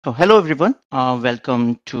So hello everyone,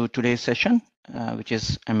 welcome to today's session, which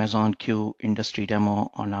is Amazon Q industry demo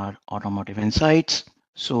on our automotive insights.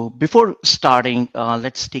 So before starting,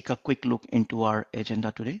 let's take a quick look into our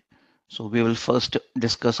agenda today. So we will first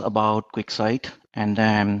discuss about QuickSight and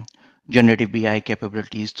then generative BI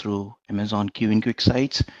capabilities through Amazon Q in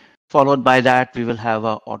QuickSights. Followed by that, we will have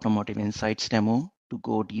our automotive insights demo to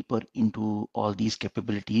go deeper into all these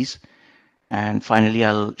capabilities. And finally,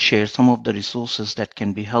 I'll share some of the resources that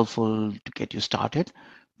can be helpful to get you started.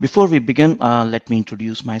 Before we begin, let me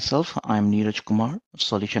introduce myself. I'm Neeraj Kumar,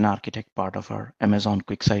 Solution Architect, part of our Amazon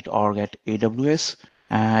QuickSight org at AWS.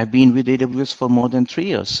 I've been with AWS for more than 3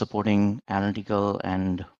 years, supporting analytical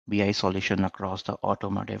and BI solution across the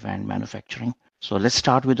automotive and manufacturing. So let's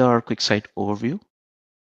start with our QuickSight overview.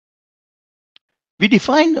 We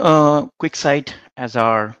define QuickSight as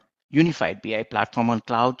our unified BI platform on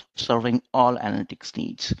cloud, serving all analytics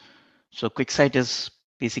needs. So QuickSight is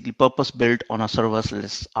basically purpose built on a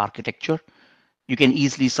serverless architecture. You can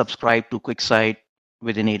easily subscribe to QuickSight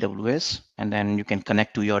within AWS, and then you can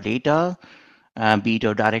connect to your data, be it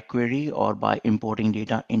a direct query or by importing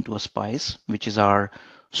data into a Spice, which is our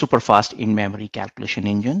super fast in-memory calculation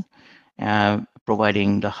engine,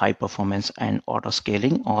 providing the high performance and auto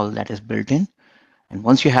scaling, all that is built in. And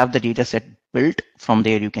once you have the data set built, from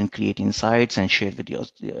there you can create insights and share with your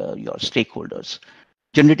stakeholders.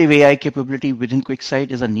 Generative AI capability within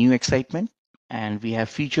QuickSight is a new excitement, and we have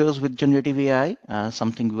features with generative AI,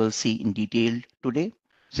 something we'll see in detail today.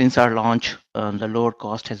 Since our launch, the lower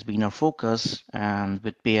cost has been our focus, and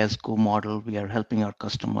with pay-as-go model, we are helping our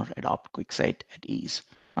customer adopt QuickSight at ease.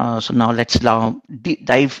 So now let's now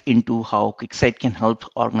dive into how QuickSight can help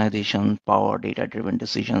organizations power data-driven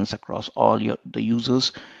decisions across all the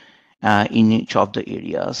users in each of the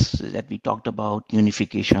areas that we talked about: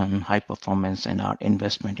 unification, high performance, and our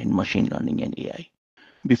investment in machine learning and AI.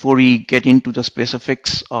 Before we get into the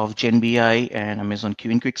specifics of Gen BI and Amazon Q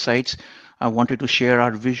in QuickSights, I wanted to share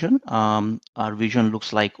our vision. Our vision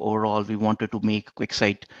looks like overall, we wanted to make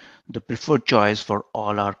QuickSight the preferred choice for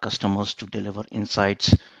all our customers to deliver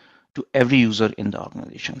insights to every user in the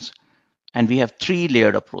organizations. And we have three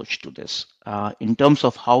layered approach to this. In terms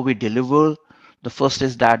of how we deliver, the first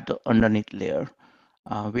is that the underneath layer,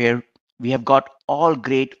 where we have got all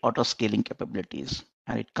great auto scaling capabilities,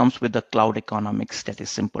 and it comes with the cloud economics that is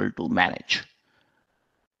simple to manage.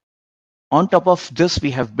 On top of this, we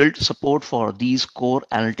have built support for these core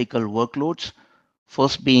analytical workloads,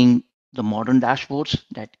 first being the modern dashboards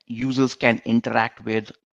that users can interact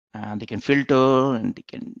with. They can filter and they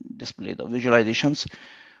can display the visualizations,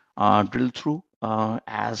 drill through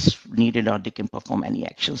as needed, or they can perform any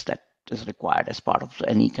actions that is required as part of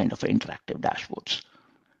any kind of interactive dashboards.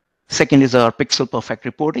 Second is our pixel perfect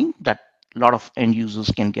reporting, that a lot of end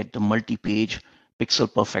users can get the multi-page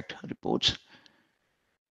pixel perfect reports.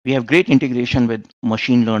 We have great integration with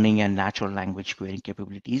machine learning and natural language querying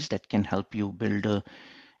capabilities that can help you build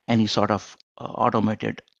any sort of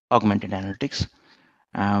automated augmented analytics.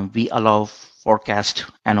 We allow forecast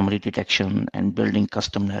anomaly detection and building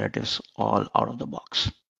custom narratives all out of the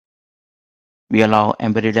box. We allow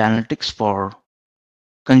embedded analytics for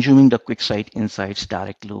consuming the QuickSight insights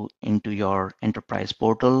directly into your enterprise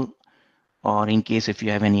portal, or in case if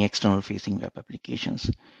you have any external facing web applications,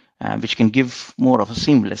 which can give more of a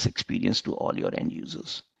seamless experience to all your end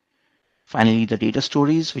users. Finally, the data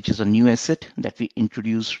stories, which is a new asset that we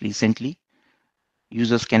introduced recently.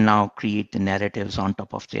 Users can now create the narratives on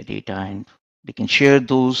top of their data, and they can share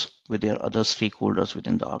those with their other stakeholders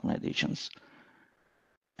within the organizations.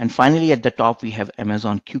 And finally, at the top, we have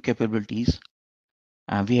Amazon Q capabilities.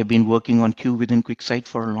 We have been working on Q within QuickSight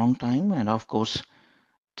for a long time, and of course,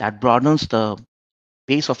 that broadens the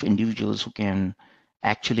base of individuals who can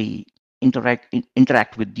actually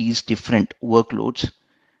interact with these different workloads,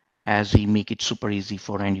 as we make it super easy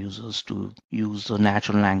for end users to use the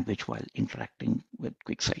natural language while interacting with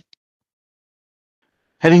QuickSight.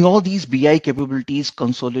 Having all these BI capabilities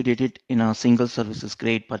consolidated in a single service is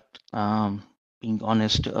great, but being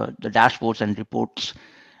honest, the dashboards and reports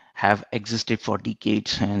have existed for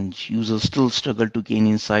decades, and users still struggle to gain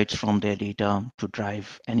insights from their data to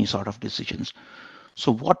drive any sort of decisions.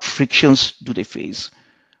 So what frictions do they face?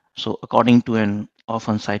 So according to an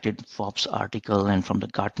often cited Forbes article and from the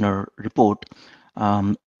Gartner report,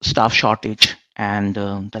 staff shortage and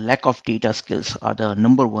the lack of data skills are the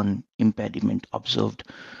number one impediment observed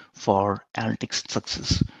for analytics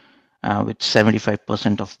success, with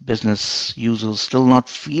 75% of business users still not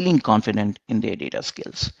feeling confident in their data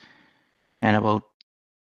skills, and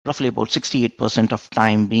roughly about 68% of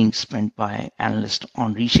time being spent by analysts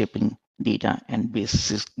on reshaping data and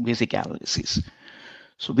basic analysis.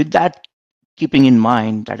 So with that keeping in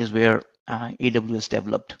mind, that is where AWS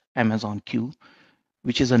developed Amazon Q,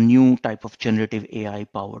 which is a new type of generative AI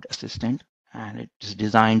powered assistant, and it is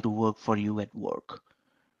designed to work for you at work.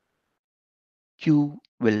 Q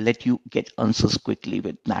will let you get answers quickly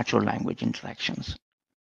with natural language interactions.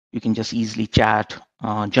 You can just easily chat,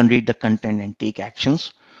 generate the content, and take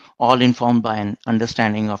actions, all informed by an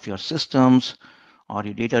understanding of your systems or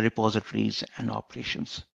your data repositories and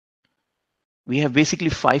operations. We have basically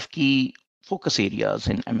 5 key focus areas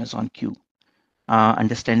in Amazon Q.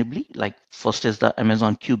 Understandably, like first is the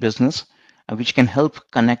Amazon Q business, which can help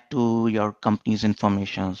connect to your company's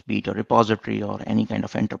information, be it a repository or any kind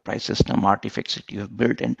of enterprise system artifacts that you have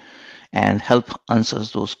built in, and help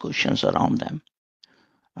answers those questions around them.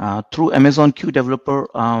 Through Amazon Q Developer,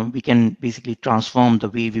 we can basically transform the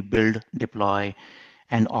way we build, deploy,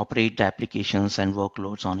 and operate the applications and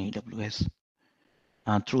workloads on AWS.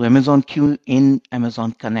 Through Amazon Q in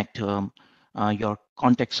Amazon Connect, your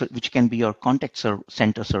which can be your contact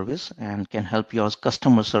center service and can help your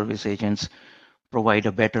customer service agents provide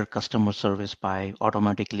a better customer service by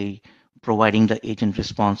automatically providing the agent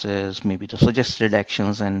responses, maybe the suggested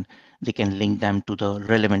actions, and they can link them to the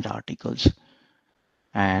relevant articles.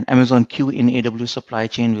 And Amazon Q in AWS supply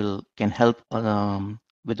chain can help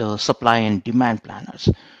with the supply and demand planners,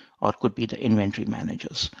 or could be the inventory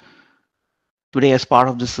managers. Today, as part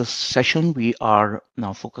of this session, we are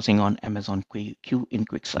now focusing on Amazon Q in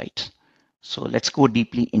QuickSight. So let's go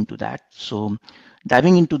deeply into that. So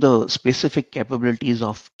diving into the specific capabilities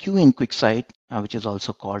of Q in QuickSight, which is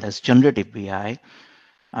also called as generative AI,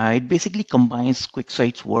 it basically combines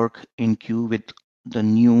QuickSight's work in Q with the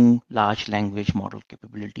new large language model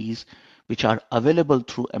capabilities, which are available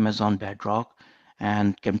through Amazon Bedrock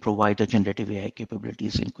and can provide the generative AI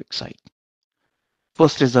capabilities in QuickSight.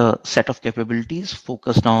 First is a set of capabilities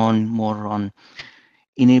focused on more on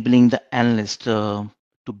enabling the analyst to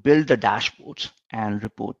build the dashboards and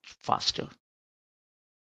report faster.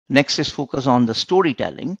 Next is focus on the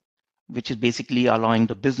storytelling, which is basically allowing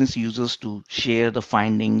the business users to share the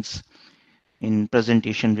findings in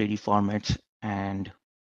presentation ready formats and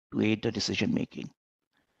to aid the decision making.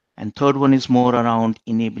 And third one is more around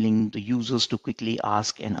enabling the users to quickly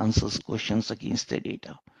ask and answer questions against their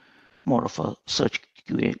data, more of a search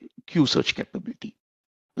Q search capability.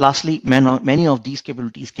 Lastly, many of these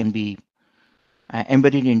capabilities can be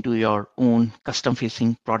embedded into your own custom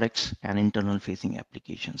facing products and internal facing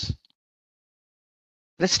applications.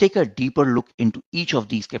 Let's take a deeper look into each of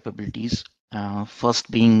these capabilities.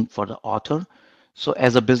 First being for the author. So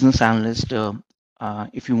as a business analyst,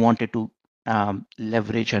 if you wanted to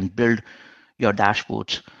leverage and build your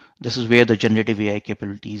dashboards, this is where the generative AI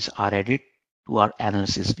capabilities are added to our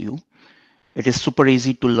analysis view. It is super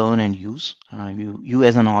easy to learn and use. You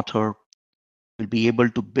as an author will be able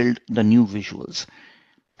to build the new visuals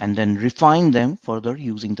and then refine them further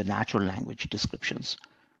using the natural language descriptions.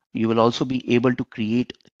 You will also be able to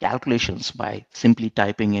create calculations by simply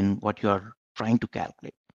typing in what you are trying to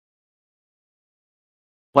calculate.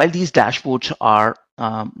 While these dashboards are,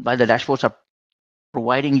 while the dashboards are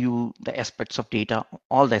providing you the aspects of data,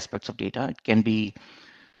 all the aspects of data, it can be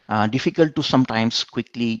difficult to sometimes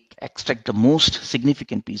quickly extract the most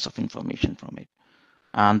significant piece of information from it.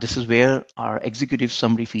 And this is where our executive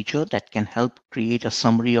summary feature that can help create a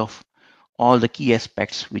summary of all the key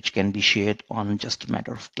aspects which can be shared on just a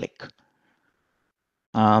matter of click.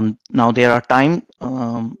 Now there are times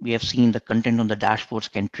we have seen the content on the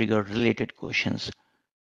dashboards can trigger related questions.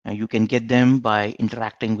 You can get them by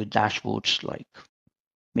interacting with dashboards like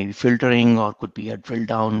maybe filtering or could be a drill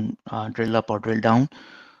down, drill up or drill down.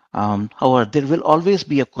 However, there will always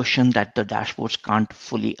be a question that the dashboards can't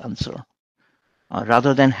fully answer.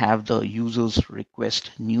 Rather than have the users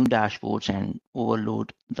request new dashboards and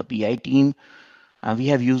overload the BI team, we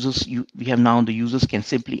have now the users can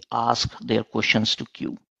simply ask their questions to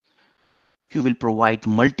Q. Q will provide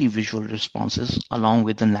multi-visual responses along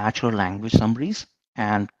with the natural language summaries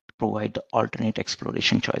and provide the alternate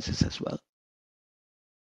exploration choices as well.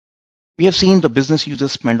 We have seen the business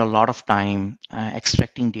users spend a lot of time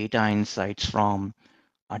extracting data insights from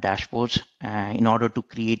our dashboards in order to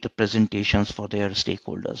create the presentations for their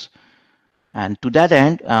stakeholders. And to that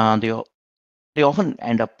end, they often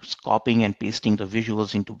end up copying and pasting the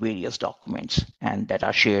visuals into various documents and that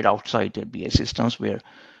are shared outside their BI systems where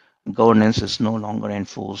governance is no longer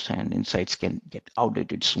enforced and insights can get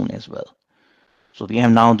outdated soon as well. So we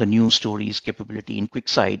have now the new stories capability in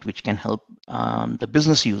QuickSight, which can help the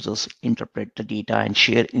business users interpret the data and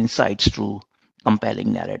share insights through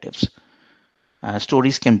compelling narratives.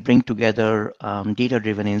 Stories can bring together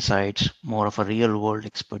data-driven insights, more of a real-world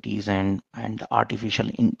expertise, and artificial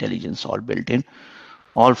intelligence all built in,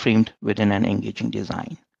 all framed within an engaging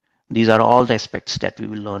design. These are all the aspects that we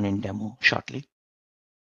will learn in demo shortly.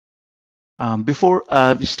 Before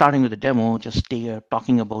starting with the demo, just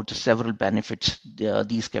talking about the several benefits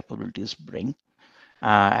these capabilities bring.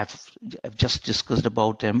 I've just discussed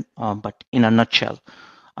about them, but in a nutshell,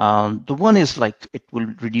 the one is like it will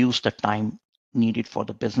reduce the time needed for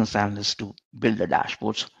the business analyst to build the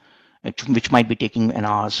dashboards, which might be taking an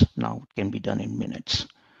hours. Now it can be done in minutes.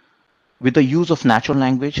 With the use of natural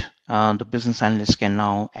language, the business analysts can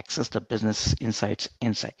now access the business insights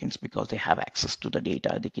in seconds because they have access to the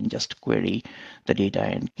data. They can just query the data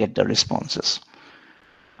and get the responses.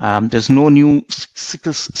 There's no new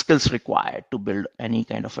skills required to build any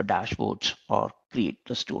kind of a dashboard or create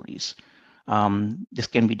the stories. This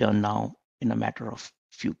can be done now in a matter of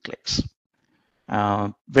few clicks,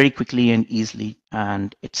 very quickly and easily,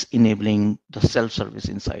 and it's enabling the self-service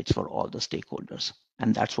insights for all the stakeholders.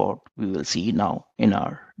 And that's what we will see now in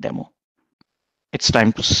our demo. It's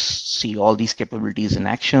time to see all these capabilities in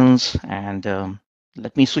actions, and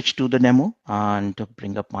let me switch to the demo and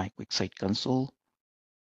bring up my QuickSight console.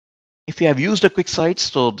 If you have used a QuickSight,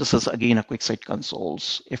 so this is again a QuickSight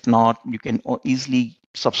consoles. If not, you can easily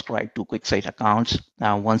subscribe to QuickSight accounts.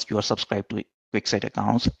 Now, once you are subscribed to QuickSight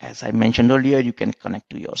accounts, as I mentioned earlier, you can connect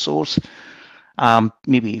to your source.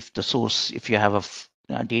 Maybe if the source, if you have a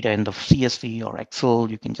data in the CSV or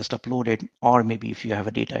Excel, you can just upload it. Or maybe if you have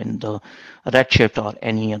a data in the Redshift or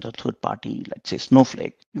any other third party, let's say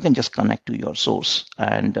Snowflake, you can just connect to your source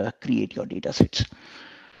and create your data sets.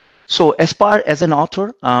 So as far as an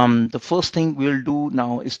author, the first thing we'll do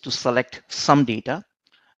now is to select some data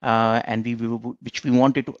and which we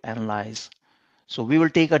wanted to analyze. So we will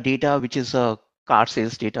take a data which is a car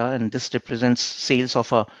sales data, and this represents sales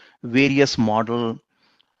of a various model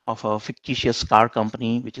of a fictitious car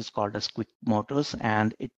company, which is called as Quick Motors,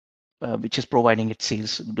 and which is providing its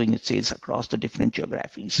sales, doing its sales across the different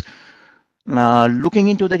geographies. Looking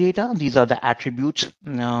into the data, these are the attributes.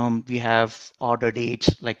 We have order dates,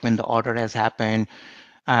 like when the order has happened,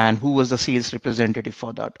 and who was the sales representative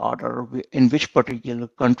for that order, in which particular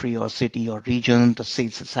country or city or region the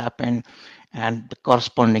sales has happened, and the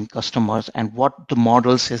corresponding customers, and what the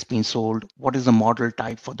models has been sold, what is the model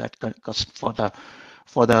type for that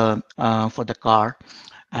for the car,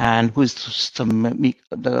 and who is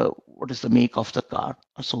what is the make of the car,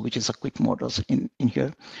 so which is a Quick Motors in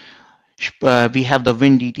here. We have the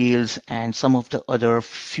VIN details and some of the other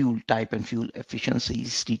fuel type and fuel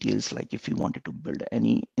efficiencies details, like if you wanted to build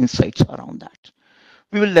any insights around that.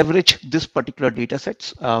 We will leverage this particular data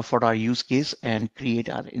sets for our use case and create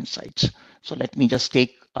our insights. So let me just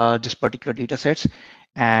take this particular data sets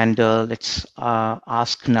and let's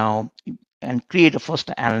ask now and create a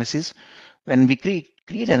first analysis. When we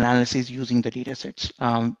create an analysis using the data sets,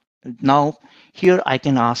 now here I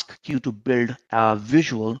can ask you to build a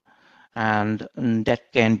visual, and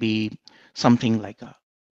that can be something like a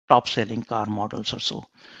top selling car models or so.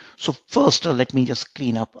 So first, let me just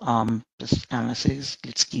clean up this analysis.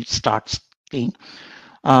 Let's start clean.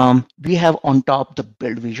 We have on top the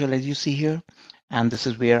build visual, as you see here, and this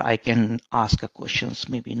is where I can ask a questions,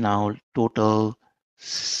 maybe now total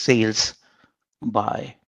sales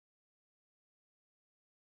by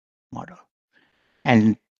model,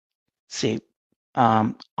 and say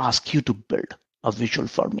ask you to build a visual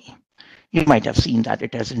for me. You might have seen that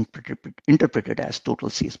it has interpreted as total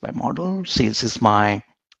sales by model. Sales is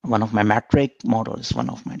one of my metric, model is one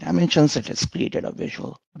of my dimensions. It has created a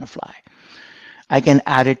visual on the fly. I can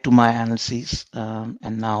add it to my analysis,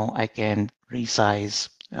 and now I can resize,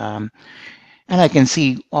 and I can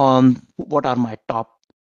see what are my top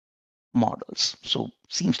models. So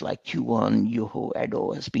seems like Q1, Yoho,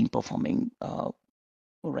 Edo has been performing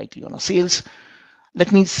rightly on a sales.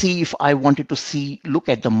 Let me see if I wanted to look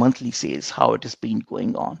at the monthly sales, how it has been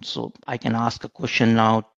going on. So I can ask a question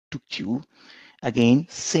now to Q, again,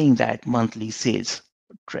 saying that monthly sales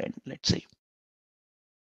trend, let's say,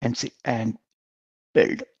 and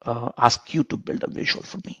ask Q to build a visual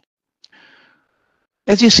for me.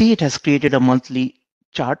 As you see, it has created a monthly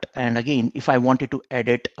chart. And again, if I wanted to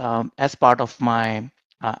edit as part of my,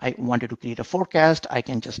 I wanted to create a forecast, I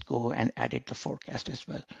can just go and edit the forecast as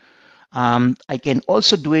well. I can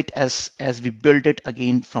also do it as we build it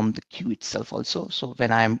again from the queue itself also. So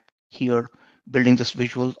when I'm here building this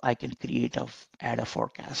visual, I can add a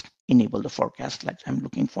forecast, enable the forecast that I'm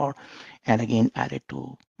looking for, and again, add it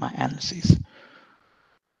to my analysis.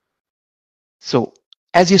 So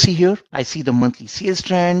as you see here, I see the monthly sales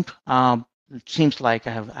trend. it seems like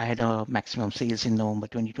I had a maximum sales in November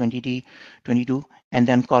 2022, and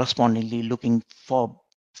then correspondingly looking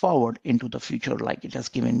forward into the future, like it has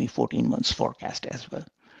given me 14 months forecast as well.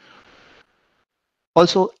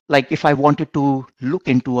 Also, like if I wanted to look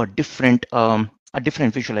into a different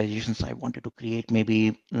visualizations I wanted to create,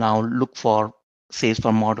 maybe now look for sales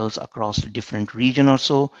for models across different region or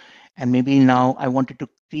so, and maybe now I wanted to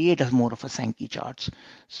create a more of a Sankey charts.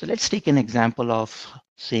 So let's take an example of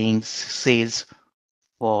saying sales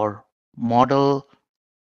for model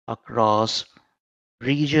across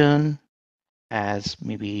region as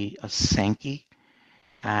maybe a Sankey,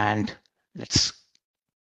 and let's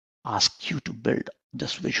ask you to build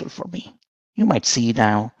this visual for me. You might see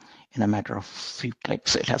now in a matter of few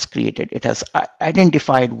clicks, it has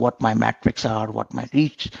identified what my metrics are, what my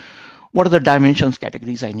reach, what are the dimensions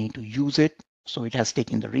categories I need to use it. So it has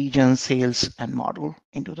taken the region, sales, and model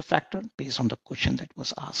into the factor based on the question that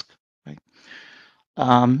was asked. Right.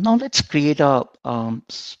 Now let's create a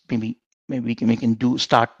maybe we can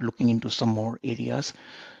start looking into some more areas.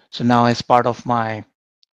 So now as part of my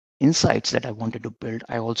insights that I wanted to build,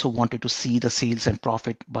 I also wanted to see the sales and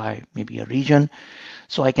profit by maybe a region.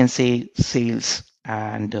 So I can say sales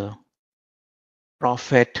and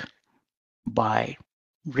profit by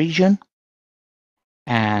region.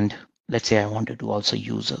 And let's say I wanted to also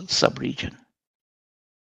use a sub-region.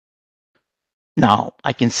 Now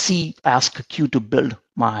I can ask Q to build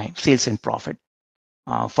my sales and profit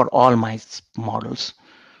for all my models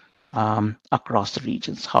across the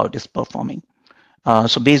regions, how it is performing.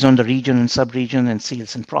 So based on the region and sub-region and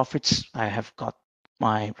sales and profits, I have got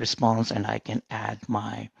my response, and I can add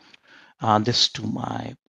my this to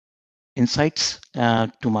my insights, to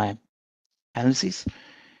my analysis,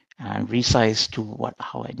 and resize to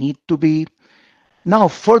how I need to be. Now,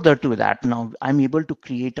 further to that, now I'm able to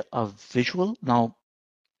create a visual. Now,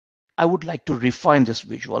 I would like to refine this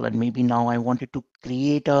visual, and maybe now I wanted to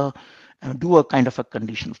create do a kind of a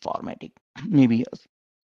conditional formatting. Maybe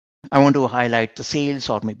I want to highlight the sales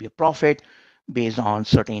or maybe a profit based on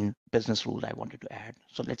certain business rules I wanted to add.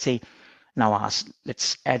 So let's say now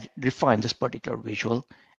let's refine this particular visual,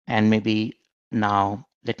 and maybe now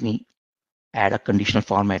let me add a conditional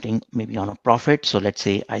formatting maybe on a profit. So let's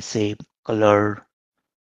say I say color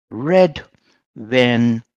red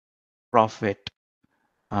when profit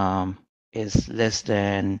is less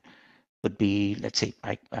than, could be, let's say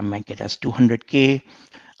I make it as 200K.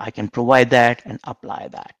 I can provide that and apply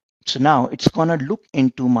that. So now it's gonna look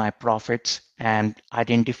into my profits and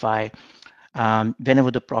identify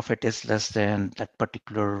whenever the profit is less than that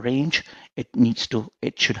particular range, it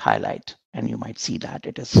should highlight, and you might see that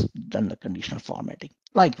it has done the conditional formatting.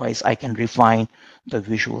 Likewise, I can refine the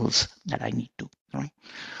visuals that I need to. Right?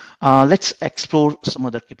 Let's explore some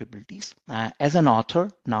other capabilities. As an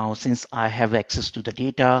author, now since I have access to the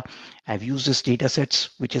data, I've used this data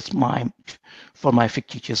sets, which is for my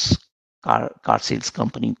fictitious car sales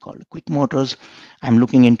company called Quick Motors. I'm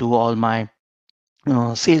looking into all my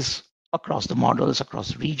sales across the models,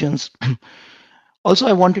 across regions. Also,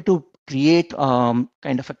 I wanted to create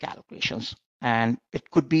kind of a calculations, and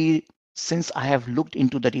it could be, since I have looked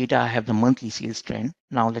into the data, I have the monthly sales trend.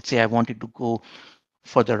 Now, let's say I wanted to go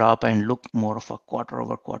further up and look more of a quarter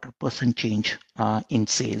over quarter percent change in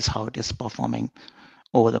sales, how it is performing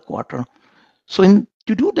over the quarter. So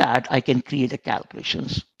to do that, I can create a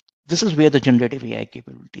calculations. This is where the generative AI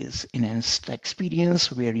capabilities enhance the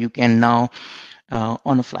experience, where you can now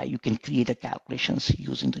on the fly, you can create a calculations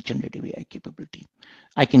using the generative AI capability.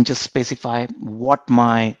 I can just specify what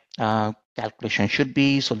my calculation should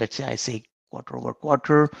be. So let's say I say quarter over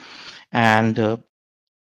quarter, and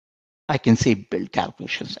I can say build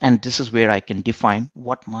calculations. And this is where I can define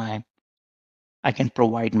I can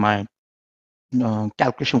provide my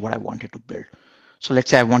calculation, what I wanted to build. So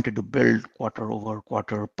let's say I wanted to build quarter over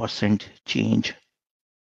quarter percent change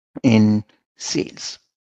in sales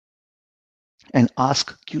and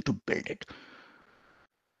ask Q to build it.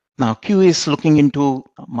 Now Q is looking into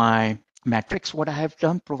my metrics, what I have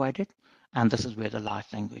done provided, and this is where the large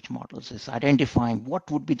language models is identifying what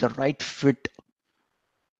would be the right fit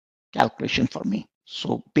calculation for me.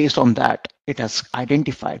 So based on that, it has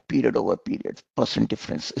identified period over period percent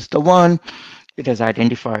difference is the one. It has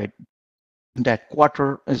identified that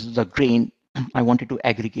quarter is the grain. I wanted to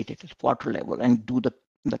aggregate it at quarter level and do the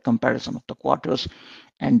comparison of the quarters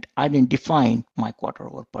and identify my quarter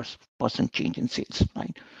over percent change in sales,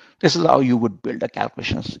 right? This is how you would build a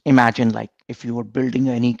calculations. Imagine like if you were building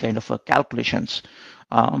any kind of a calculations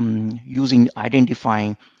using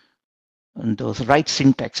identifying those right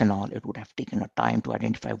syntax and all, it would have taken a time to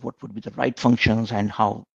identify what would be the right functions and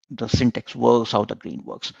how the syntax works, how the green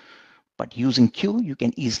works. But using Q, you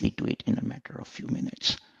can easily do it in a matter of few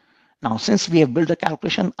minutes. Now, since we have built a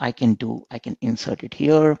calculation, I can insert it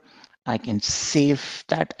here. I can save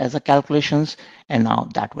that as a calculations, and now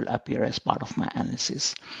that will appear as part of my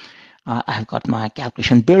analysis. I have got my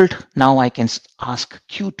calculation built. Now I can ask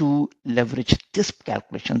Q to leverage this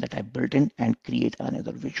calculation that I built in and create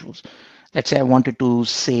another visuals. Let's say I wanted to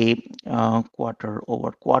say quarter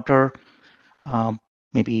over quarter.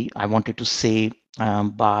 Maybe I wanted to say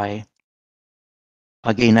by,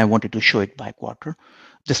 again, I wanted to show it by quarter,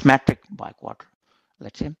 this metric by quarter,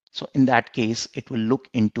 let's say. So in that case, it will look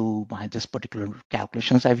into this particular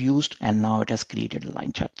calculations I've used, and now it has created a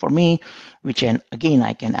line chart for me, which again,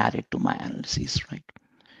 I can add it to my analysis, right?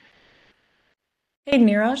 Hey,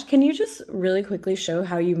 Niraj, can you just really quickly show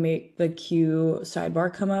how you make the Q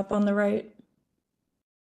sidebar come up on the right?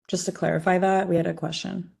 Just to clarify that, we had a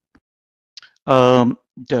question. On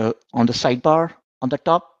the sidebar on the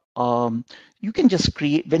top, you can just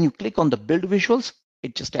create, when you click on the build visuals,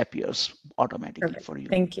 it just appears automatically Perfect. for you.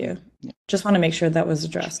 Thank you. Yeah. Just want to make sure that was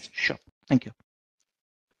addressed. Sure. Thank you.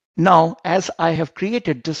 Now, as I have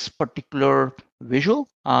created this particular visual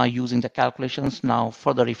using the calculations, now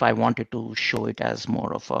further, if I wanted to show it as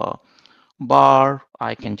more of a bar,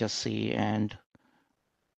 I can just see and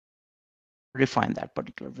refine that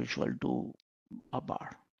particular visual to a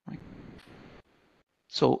bar, right?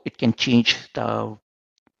 So it can change the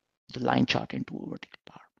line chart into a vertical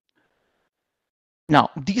bar. Now,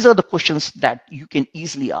 these are the questions that you can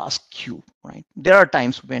easily ask Q, right? There are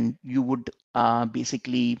times when you would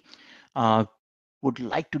basically would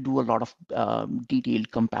like to do a lot of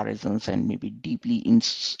detailed comparisons and maybe deeply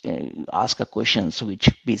ask a questions which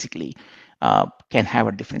basically can have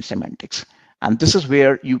a different semantics. And this is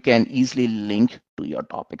where you can easily link to your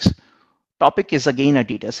topics. Topic is again a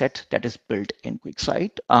data set that is built in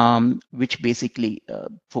QuickSight, which basically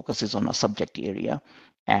focuses on a subject area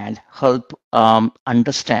and help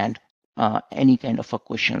understand any kind of a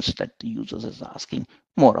questions that the users is asking,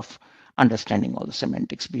 more of understanding all the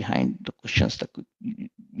semantics behind the questions that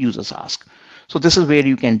users ask. So this is where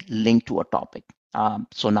you can link to a topic.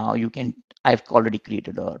 So now I've already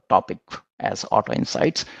created a topic as Auto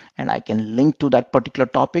Insights, and I can link to that particular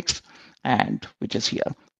topics, and which is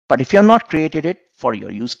here. But if you have not created it for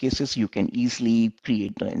your use cases, you can easily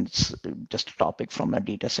create just a topic from a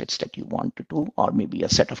data sets that you want to do, or maybe a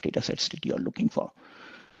set of data sets that you're looking for.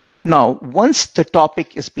 Now, once the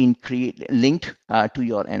topic is being linked to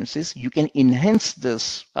your analysis, you can enhance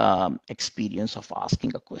this experience of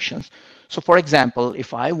asking a question. So for example,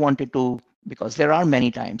 if I wanted to, because there are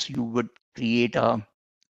many times you would create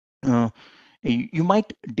you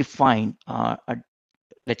might define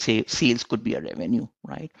let's say sales could be a revenue,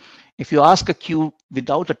 right? If you ask a Q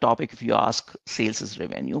without a topic, if you ask sales is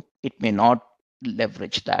revenue, it may not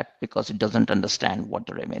leverage that because it doesn't understand what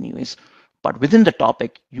the revenue is. But within the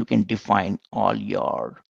topic, you can define all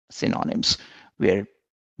your synonyms where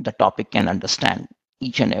the topic can understand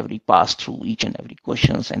each and every pass through each and every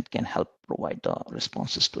questions and can help provide the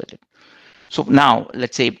responses to it. So now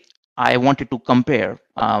let's say I wanted to compare.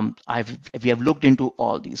 We have looked into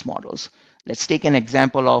all these models. Let's take an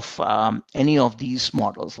example of any of these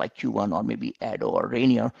models like Q1 or maybe Edo or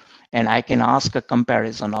Rainier, and I can ask a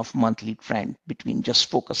comparison of monthly trend between just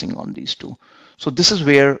focusing on these two. So this is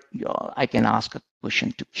where I can ask a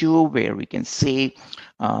question to Q where we can say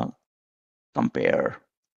compare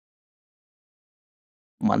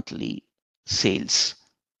monthly sales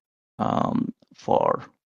for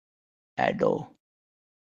Edo.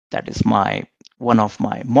 That is one of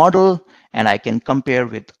my model, and I can compare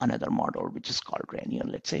with another model which is called Rainier,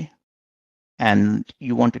 let's say. And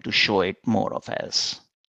you wanted to show it more of as,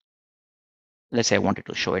 let's say I wanted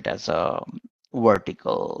to show it as a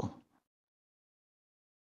vertical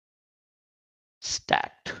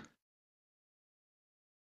stacked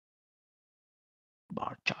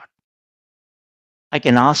bar chart. I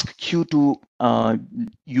can ask Q to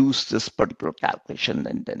use this particular calculation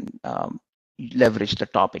and then leverage the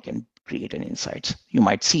topic and create an insights. You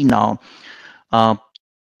might see now,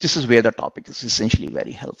 this is where the topic is essentially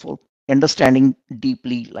very helpful. Understanding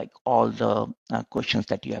deeply like all the questions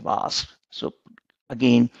that you have asked. So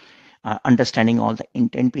again, understanding all the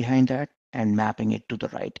intent behind that and mapping it to the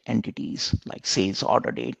right entities like sales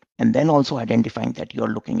order date, and then also identifying that you're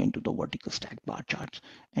looking into the vertical stack bar charts,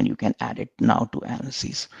 and you can add it now to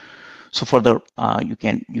analysis. So further, you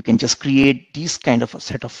can just create these kind of a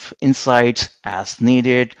set of insights as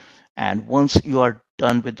needed. And once you are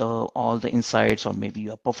done with all the insights, or maybe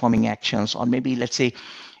you are performing actions, or maybe let's say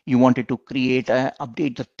you wanted to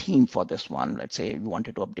update the theme for this one. Let's say you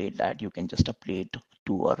wanted to update that, you can just update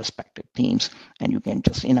to a respective themes, and you can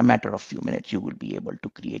just, in a matter of few minutes, you will be able to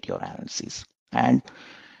create your analysis. And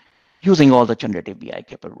using all the generative BI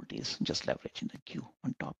capabilities, just leveraging the queue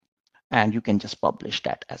on top. And you can just publish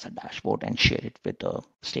that as a dashboard and share it with the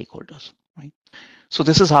stakeholders, right? So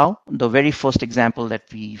this is how the very first example that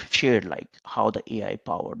we shared, like how the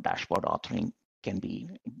AI-powered dashboard authoring can be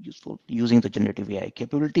useful. Using the generative AI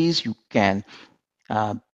capabilities, you can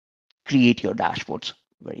uh, create your dashboards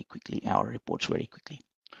very quickly, our reports very quickly.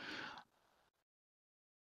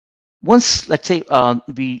 Once, let's say,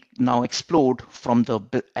 we now explored from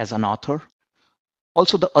as an author,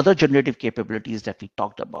 also the other generative capabilities that we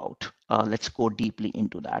talked about, let's go deeply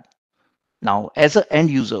into that. Now, as an end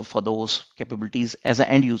user for those capabilities, as an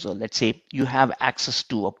end user, let's say you have access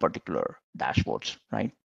to a particular dashboards,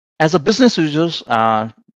 right? As a business users,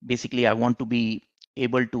 basically, I want to be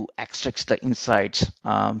able to extract the insights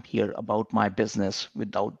here about my business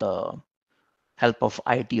without the help of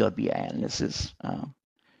IT or BI analysis.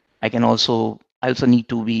 I also need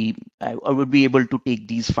to be, I would be able to take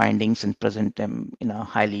these findings and present them in a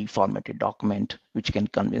highly formatted document, which can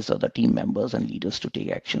convince other team members and leaders to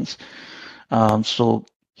take actions. So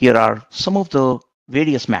here are some of the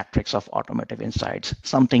various metrics of automotive insights,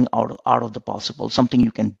 something out of the possible, something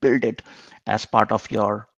you can build it as part of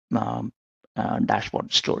your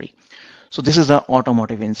dashboard story. So this is the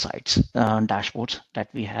automotive insights dashboards that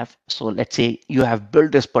we have. So let's say you have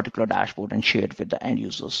built this particular dashboard and shared with the end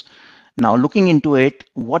users. Now looking into it,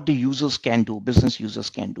 what the users can do, business users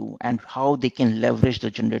can do, and how they can leverage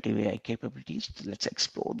the generative AI capabilities. Let's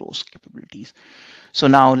explore those capabilities. So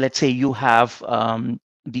now let's say you have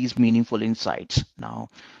these meaningful insights now,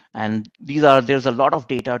 and there's a lot of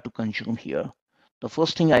data to consume here. The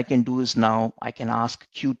first thing I can do is now I can ask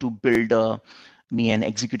Q to build me an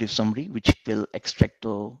executive summary, which will extract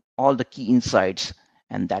all the key insights,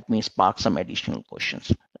 and that may spark some additional questions.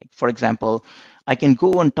 Like for example, I can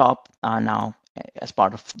go on top now. As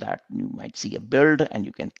part of that, you might see a build, and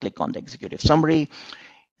you can click on the executive summary.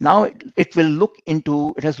 Now it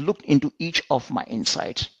has looked into each of my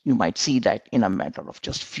insights. You might see that in a matter of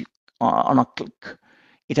just few, on a click,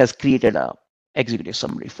 it has created a executive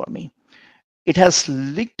summary for me. It has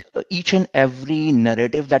linked each and every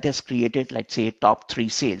narrative that is created, let's say top 3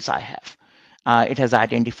 sales I have. It has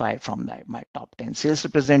identified from my top 10 sales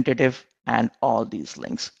representative and all these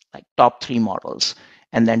links, like top 3 models,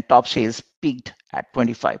 and then top sales peaked at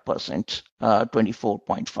 25%,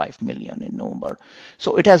 24.5 million in November.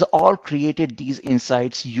 So it has all created these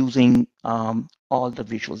insights using all the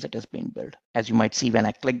visuals that has been built. As you might see, when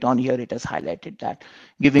I clicked on here, it has highlighted that,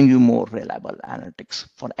 giving you more reliable analytics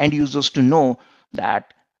for end users to know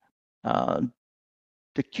that uh,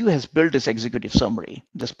 the queue has built this executive summary,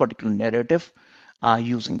 this particular narrative,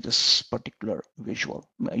 using this particular visual,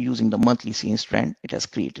 using the monthly scenes trend. It has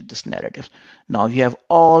created this narrative. Now you have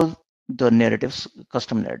all the narratives,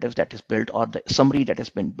 custom narratives that is built, or the summary that has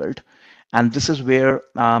been built. And this is where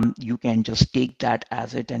you can just take that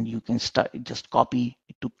as it, and you can just copy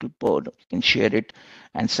it to clipboard. You can share it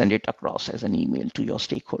and send it across as an email to your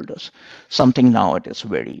stakeholders. Something now it is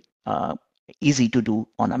very easy to do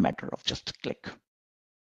on a matter of just a click.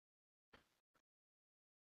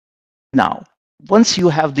 Now, once you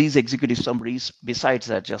have these executive summaries, besides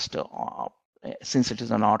that, just since it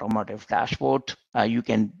is an automotive dashboard, you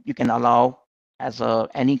can allow as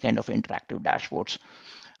any kind of interactive dashboards.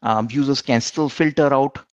 Users can still filter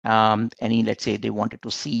out any, let's say they wanted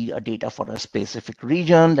to see a data for a specific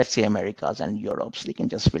region, let's say Americas and Europes, they can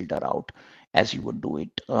just filter out as you would do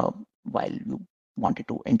it while you wanted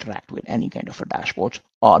to interact with any kind of a dashboard,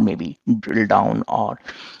 or maybe drill down, or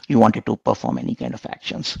you wanted to perform any kind of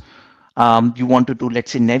actions. You wanted to,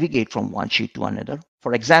 let's say, navigate from one sheet to another.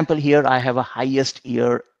 For example, here I have a highest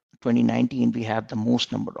year 2019. We have the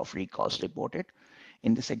most number of recalls reported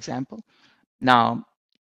in this example. Now,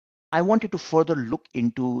 I wanted to further look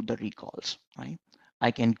into the recalls, right?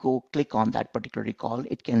 I can go click on that particular recall.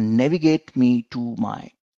 It can navigate me to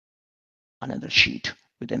my another sheet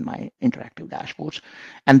within my interactive dashboards.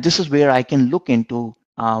 And this is where I can look into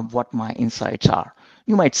what my insights are.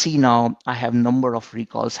 You might see now I have number of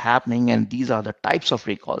recalls happening, and these are the types of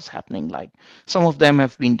recalls happening. Like some of them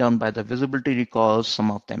have been done by the visibility recalls,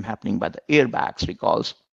 some of them happening by the airbags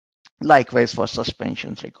recalls, likewise for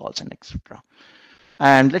suspensions recalls and etc.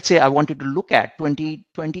 And let's say I wanted to look at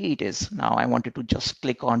 2020, it is now I wanted to just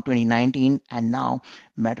click on 2019, and now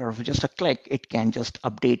matter of just a click, it can just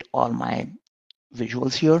update all my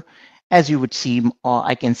visuals here. As you would see,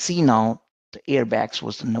 I can see now the airbags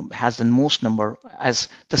has the most number as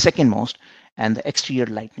the second most, and the exterior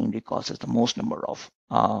lightning recalls is the most number of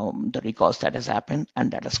the recalls that has happened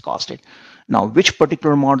and that has caused it. Now, which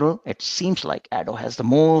particular model? It seems like Ado has the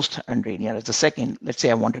most and Rainier is the second. Let's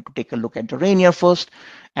say I wanted to take a look at the Rainier first,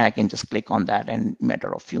 and I can just click on that, and in a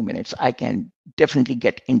matter of few minutes, I can definitely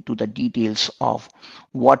get into the details of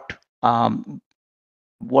what are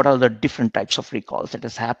the different types of recalls that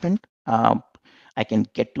has happened. I can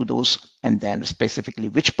get to those, and then specifically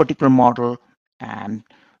which particular model and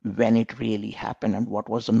when it really happened and what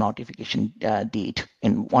was the notification date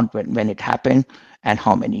in when it happened and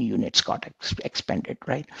how many units got expended,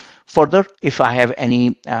 right? Further, if I have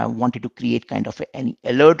any wanted to create kind of any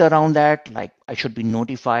alert around that, like I should be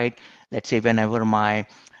notified, let's say whenever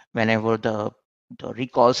the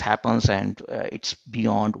recalls happens and it's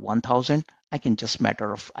beyond 1000, I can just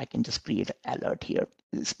create an alert here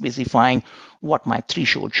specifying what my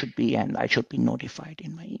threshold should be, and I should be notified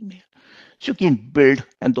in my email. So you can build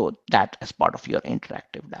and though that as part of your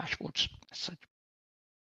interactive dashboards.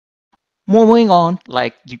 Moving on,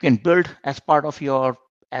 like you can build as part of your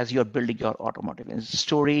as you're building your automotive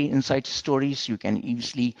insight stories, you can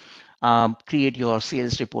easily create your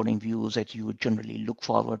sales reporting views that you would generally look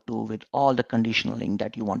forward to with all the conditioning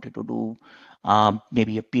that you wanted to do.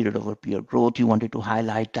 Maybe a period over period growth, you wanted to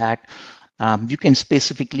highlight that. You can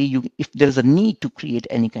specifically, if there's a need to create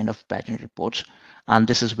any kind of pattern reports, and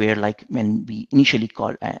this is where, like when we initially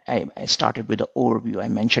called, I started with the overview, I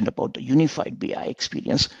mentioned about the unified BI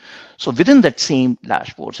experience. So within that same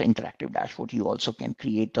dashboards, interactive dashboard, you also can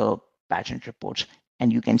create the pattern reports,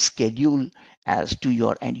 and you can schedule as to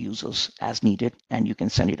your end users as needed, and you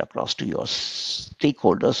can send it across to your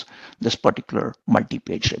stakeholders, this particular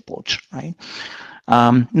multi-page reports, right?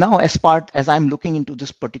 Now, as I'm looking into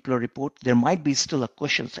this particular report, there might be still a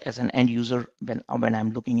questions as an end user when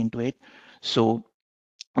I'm looking into it. So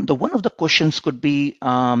one of the questions could be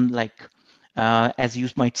as you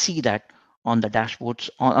might see that on the dashboards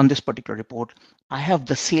on this particular report, I have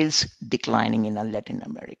the sales declining in Latin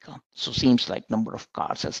America. So seems like number of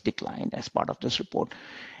cars has declined as part of this report.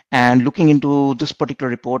 And looking into this particular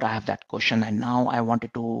report, I have that question, and now I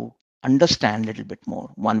wanted to understand a little bit more.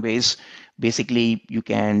 One way is basically you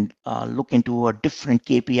can look into a different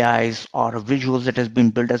KPIs or visuals that has been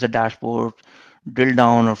built as a dashboard, drill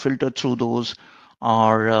down or filter through those,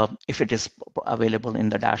 or if it is available in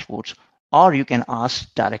the dashboards, or you can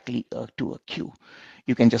ask directly to a queue.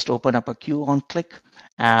 You can just open up a queue on click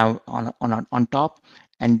on top,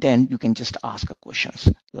 and then you can just ask a questions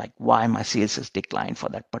like why my sales is declined for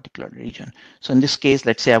that particular region. So in this case,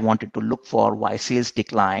 let's say I wanted to look for why sales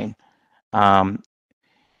decline um,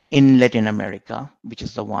 in Latin America, which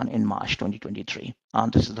is the one in March 2023.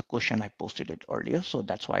 This is the question I posted it earlier, so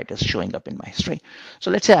that's why it is showing up in my history. So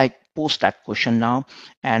let's say I post that question now,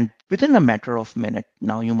 and within a matter of minute,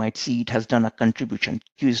 now you might see it has done a contribution.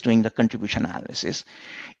 Q is doing the contribution analysis.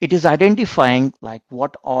 It is identifying like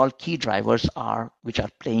what all key drivers are, which are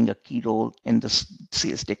playing a key role in this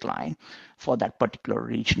sales decline for that particular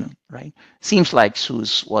region, right? Seems like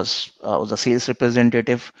Suze was a sales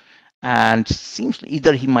representative, and seems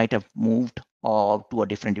either he might have moved or to a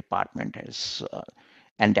different department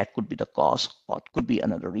and that could be the cause, or it could be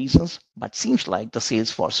another reasons, but seems like the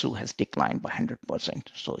sales for Sue has declined by 100%.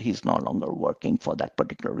 So he's no longer working for that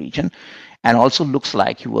particular region. And also looks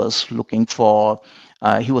like he was looking for,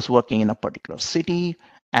 he was working in a particular city,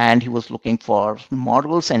 and he was looking for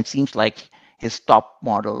models, and seems like his top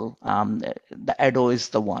model, the Edo is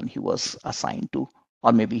the one he was assigned to,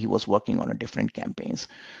 or maybe he was working on a different campaigns.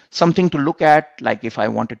 Something to look at, like if I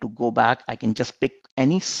wanted to go back, I can just pick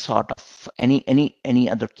any sort of any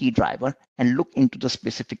other key driver and look into the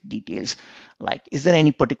specific details. Like, is there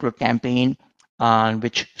any particular campaign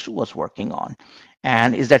which Sue was working on?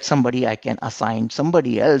 And is that somebody I can assign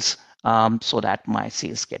somebody else so that my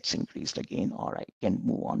sales gets increased again, or I can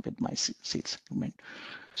move on with my sales increment.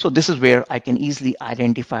 So this is where I can easily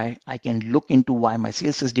identify, I can look into why my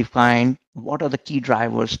sales is defined, what are the key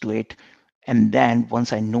drivers to it, and then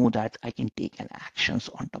once I know that, I can take an actions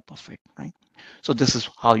on top of it, right? So this is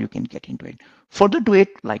how you can get into it. Further to it,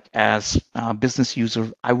 like as a business user,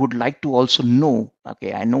 I would like to also know,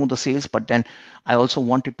 okay, I know the sales, but then I also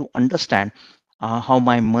wanted to understand how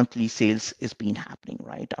my monthly sales is being happening,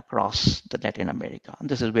 right, across the Latin America. And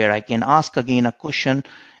this is where I can ask again a question,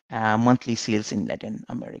 monthly sales in Latin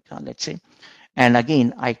America, let's say. And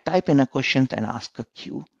again, I type in a question and ask a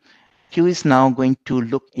queue. Q is now going to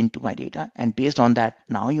look into my data, and based on that,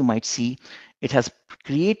 now you might see it has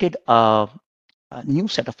created a new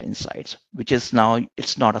set of insights, which is now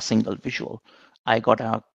it's not a single visual. I got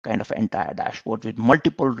a kind of entire dashboard with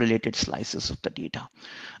multiple related slices of the data.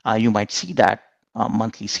 You might see that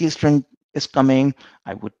monthly sales trend is coming.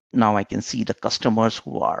 I can see the customers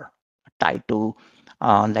who are tied to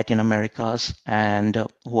Latin Americas and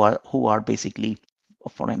who are basically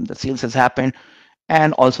for whom the sales has happened,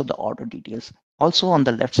 and also the order details. Also on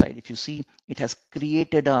the left side, if you see, it has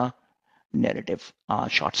created a narrative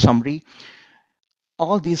short summary.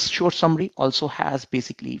 All these short summary also has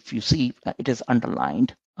basically, if you see, it is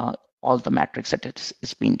underlined all the metrics that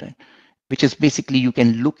it's been done, which is basically you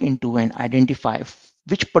can look into and identify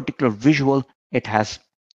which particular visual it has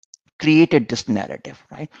created this narrative,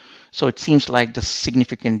 right? So it seems like the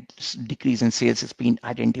significant decrease in sales has been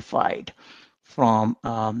identified from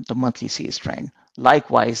the monthly sales trend.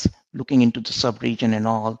 Likewise, looking into the sub-region and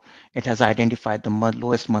all, it has identified the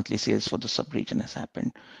lowest monthly sales for the sub-region has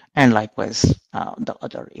happened. And likewise, the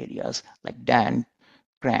other areas like Dan,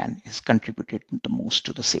 Gran is contributed the most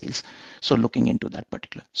to the sales. So looking into that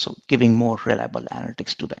particular, so giving more reliable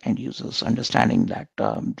analytics to the end users, understanding that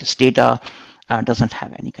this data doesn't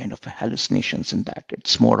have any kind of hallucinations in that.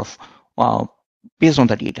 It's more of based on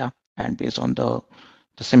the data and based on the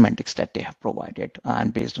semantics that they have provided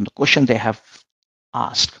and based on the question they have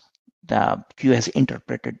asked, the queue has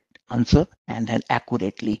interpreted answer and then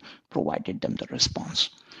accurately provided them the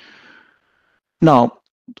response. Now,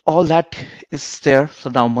 all that is there.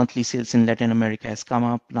 So now monthly sales in Latin America has come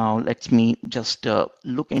up. Now let me just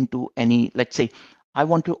look into any, let's say, I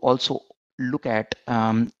want to also look at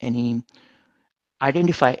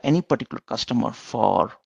identify any particular customer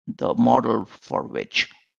for the model for which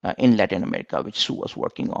in Latin America, which Sue was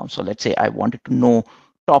working on. So let's say I wanted to know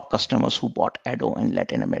top customers who bought Edo in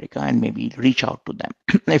Latin America and maybe reach out to them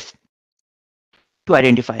if to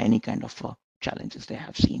identify any kind of challenges they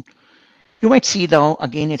have seen. You might see now,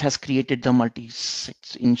 again, it has created the multi-inch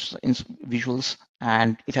visuals,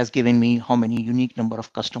 and it has given me how many unique number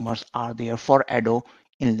of customers are there for Edo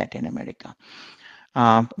in Latin America.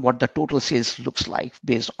 What the total sales looks like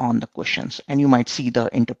based on the questions. And you might see the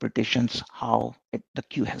interpretations, how the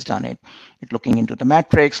queue has done it. It's looking into the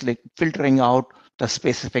metrics, like filtering out the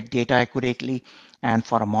specific data accurately, and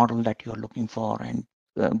for a model that you're looking for, and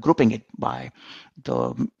grouping it by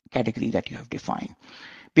the category that you have defined.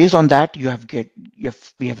 Based on that, we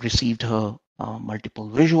have received multiple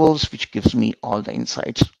visuals, which gives me all the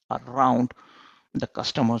insights around the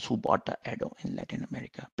customers who bought the Edo in Latin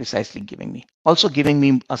America, precisely giving me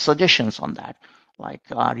suggestions on that. Like,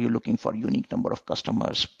 are you looking for unique number of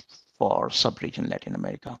customers for sub-region Latin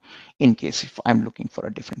America, in case if I'm looking for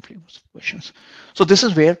a different flavors of questions. So this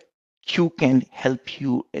is where Q can help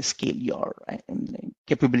you scale your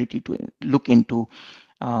capability to look into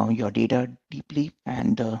your data deeply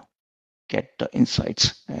and get the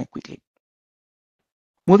insights quickly.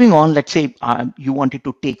 Moving on, let's say you wanted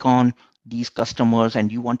to take on these customers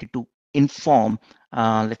and you wanted to inform,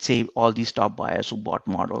 let's say, all these top buyers who bought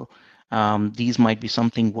model. These might be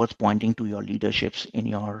something worth pointing to your leaderships in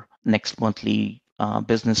your next monthly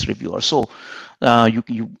business review or so.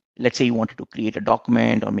 Let's say you wanted to create a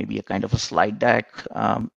document or maybe a kind of a slide deck,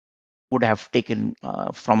 would have taken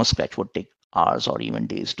from a scratch would take hours or even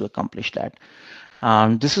days to accomplish that.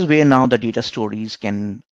 This is where now the data stories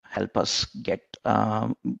can help us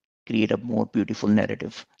create a more beautiful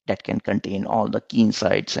narrative that can contain all the key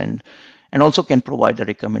insights and also can provide a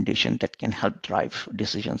recommendation that can help drive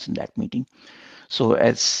decisions in that meeting. So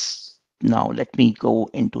now let me go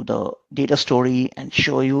into the data story and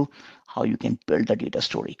show you how you can build the data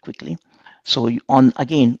story quickly. So from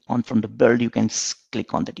the build, you can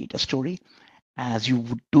click on the data story. As you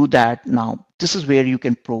would do that, now this is where you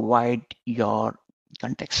can provide your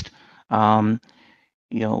context. The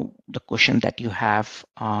question that you have,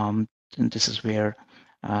 and this is where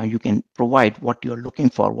you can provide what you're looking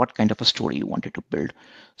for, what kind of a story you wanted to build.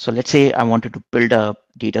 So let's say I wanted to build a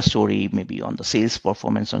data story maybe on the sales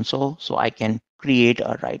performance and so I can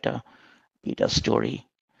write a data story.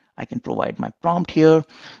 I can provide my prompt here,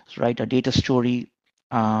 write a data story,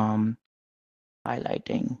 highlighting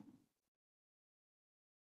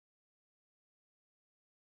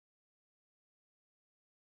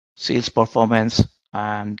sales performance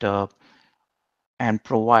and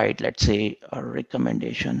provide, let's say, a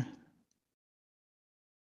recommendation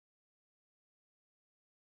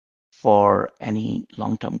for any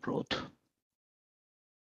long-term growth.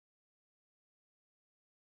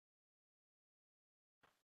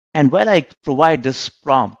 And while I provide this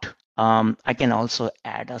prompt, I can also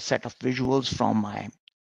add a set of visuals from my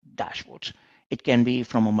dashboards. It can be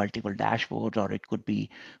from a multiple dashboard, or it could be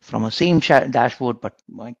from a same dashboard, but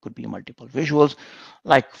it could be multiple visuals.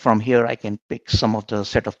 Like from here, I can pick some of the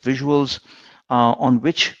set of visuals on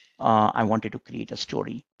which I wanted to create a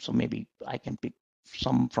story. So maybe I can pick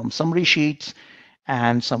some from summary sheets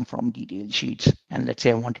and some from detailed sheets. And let's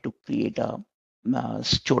say I wanted to create a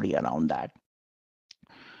story around that.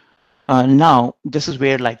 Now, this is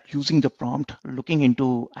where like using the prompt, looking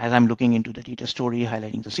into, as I'm looking into the data story,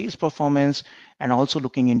 highlighting the sales performance, and also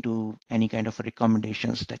looking into any kind of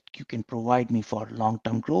recommendations that you can provide me for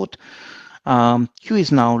long-term growth. Q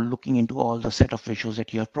is now looking into all the set of visuals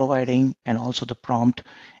that you're providing and also the prompt.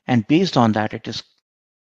 And based on that, it is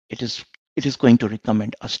it is going to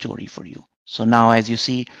recommend a story for you. So now, as you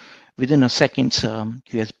see, within a second,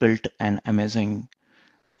 Q has built an amazing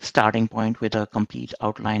starting point with a complete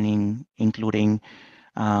outlining, including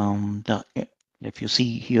the if you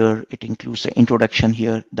see here, it includes the introduction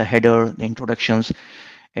here, the header, the introductions.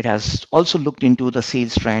 It has also looked into the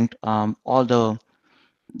sales trend, all the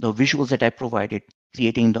visuals that I provided,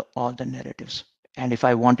 creating all the narratives. And if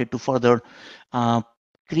I wanted to further uh,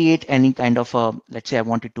 create any kind of a, let's say I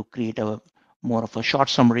wanted to create a more of a short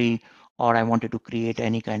summary, or I wanted to create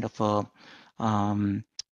any kind of a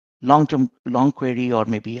long query, or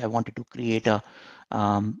maybe I wanted to create a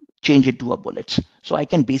change it to a bullets. So I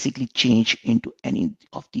can basically change into any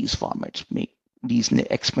of these formats, make these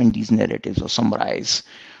expand these narratives or summarize,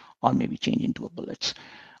 or maybe change into a bullets.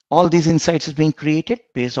 All these insights is being created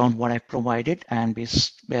based on what I provided and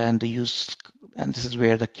based and the use, and this is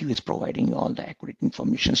where the Q is providing all the accurate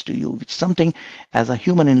informations to you, which is something as a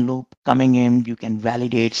human in loop coming in, you can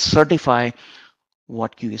validate, certify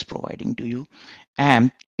what Q is providing to you.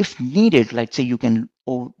 And if needed, let's say you can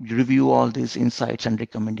review all these insights and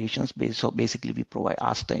recommendations based. So basically we provide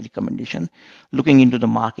ask the recommendation, looking into the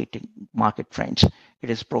market trends. It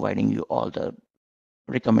is providing you all the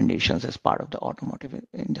recommendations as part of the automotive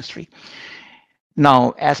industry.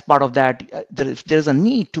 Now, as part of that, there's a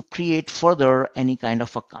need to create further any kind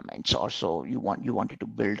of a comments or so you wanted to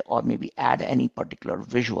build or maybe add any particular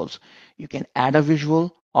visuals. You can add a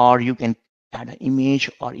visual or you can add an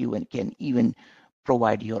image or you can even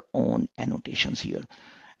provide your own annotations here.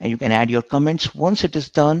 And you can add your comments. Once it is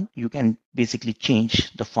done, you can basically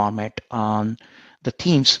change the format on the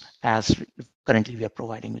themes as currently we are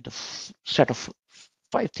providing with the set of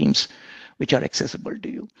 5 themes which are accessible to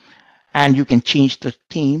you, and you can change the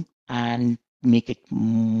theme and make it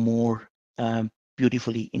more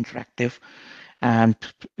beautifully interactive and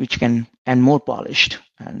which can and more polished,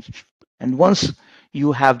 and once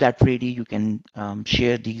you have that ready, you can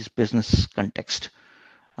share these business context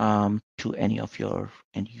to any of your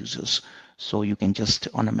end users. So you can just,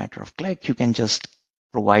 on a matter of click, you can just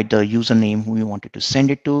provide the username who you wanted to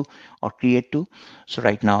send it to or create to. So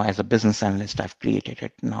right now, as a business analyst, I've created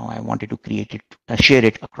it. Now I wanted to create it, share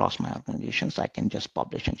it across my organization. So I can just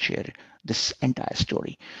publish and share this entire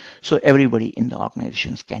story. So everybody in the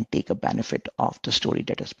organizations can take a benefit of the story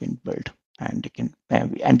that has been built, and they can,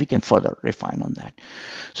 and we can further refine on that.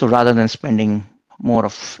 So rather than spending more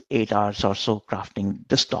of 8 hours or so crafting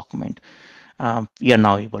this document, we are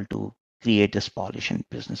now able to create this polish and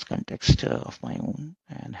business context of my own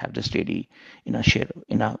and have this ready in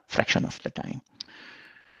a fraction of the time.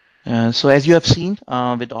 So as you have seen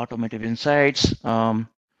with Automotive Insights, how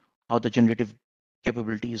the generative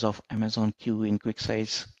capabilities of Amazon Q in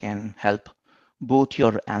QuickSight can help both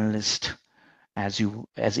your analyst, as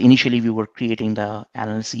initially we were creating the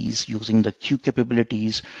analyses using the Q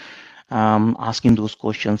capabilities, asking those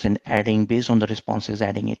questions and adding based on the responses,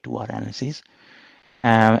 adding it to our analysis,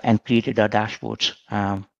 and created our dashboards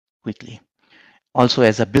quickly. Also,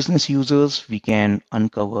 as a business users, we can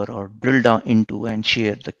uncover or drill down into and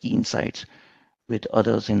share the key insights with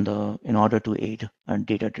others in order to aid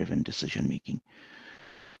data-driven decision making.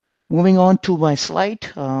 Moving on to my slide,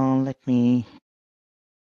 let me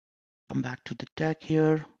come back to the deck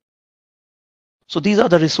here. So these are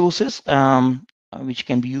the resources which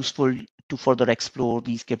can be useful to further explore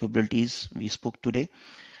these capabilities we spoke today.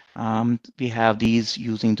 We have these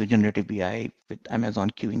using the generative BI with Amazon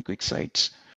Q in QuickSights.